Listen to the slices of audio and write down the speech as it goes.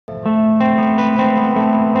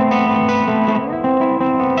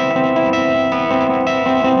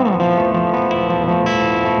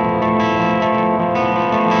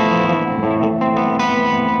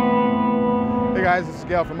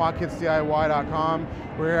out for modkitsdiy.com.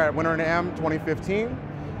 We're here at Winter NAMM 2015.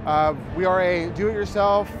 We are a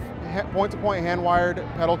do-it-yourself, point-to-point hand-wired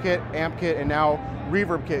pedal kit, amp kit, and now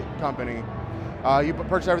reverb kit company. You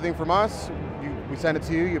purchase everything from us, we send it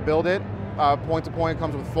to you, you build it. Point-to-point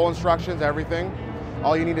comes with full instructions, everything.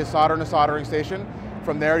 All you need is solder in a soldering station.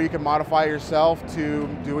 From there, you can modify it yourself to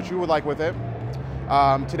do what you would like with it.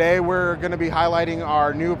 Today, we're going to be highlighting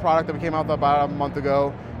our new product that we came out with about a month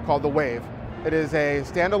ago called the Wave. It is a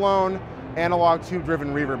standalone analog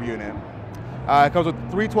tube-driven reverb unit. It comes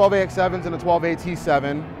with three 12AX7s and a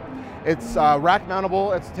 12AT7. It's rack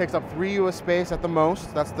mountable. It takes up 3 US space at the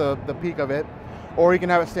most. That's the peak of it. Or you can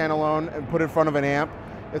have it standalone and put it in front of an amp.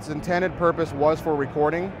 Its intended purpose was for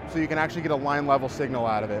recording, so you can actually get a line level signal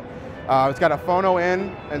out of it. It's got a phono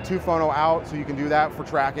in and 2 phono out, so you can do that for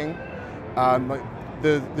tracking.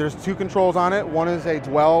 There's 2 controls on it. One is a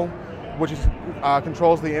dwell, which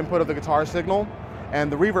controls the input of the guitar signal,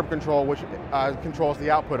 and the reverb control, which controls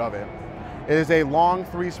the output of it. It is a long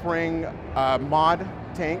 3-spring mod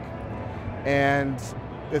tank, and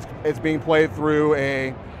it's being played through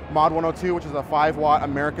a Mod 102, which is a 5-watt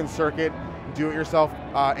American circuit do-it-yourself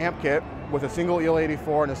amp kit with a single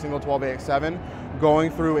EL84 and a single 12AX7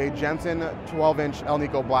 going through a Jensen 12-inch El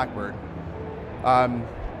Nico Blackbird.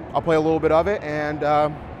 I'll play a little bit of it and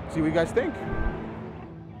see what you guys think.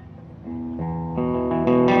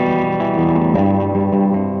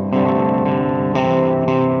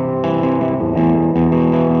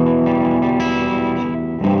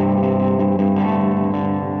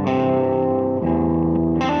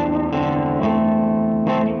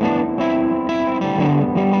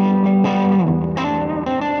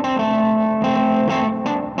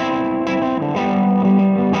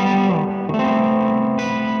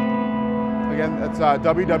 Again, that's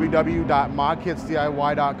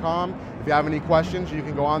www.modkitsdiy.com. If you have any questions, you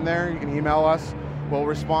can go on there, you can email us, we'll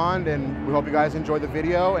respond, and we hope you guys enjoy the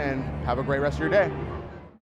video and have a great rest of your day.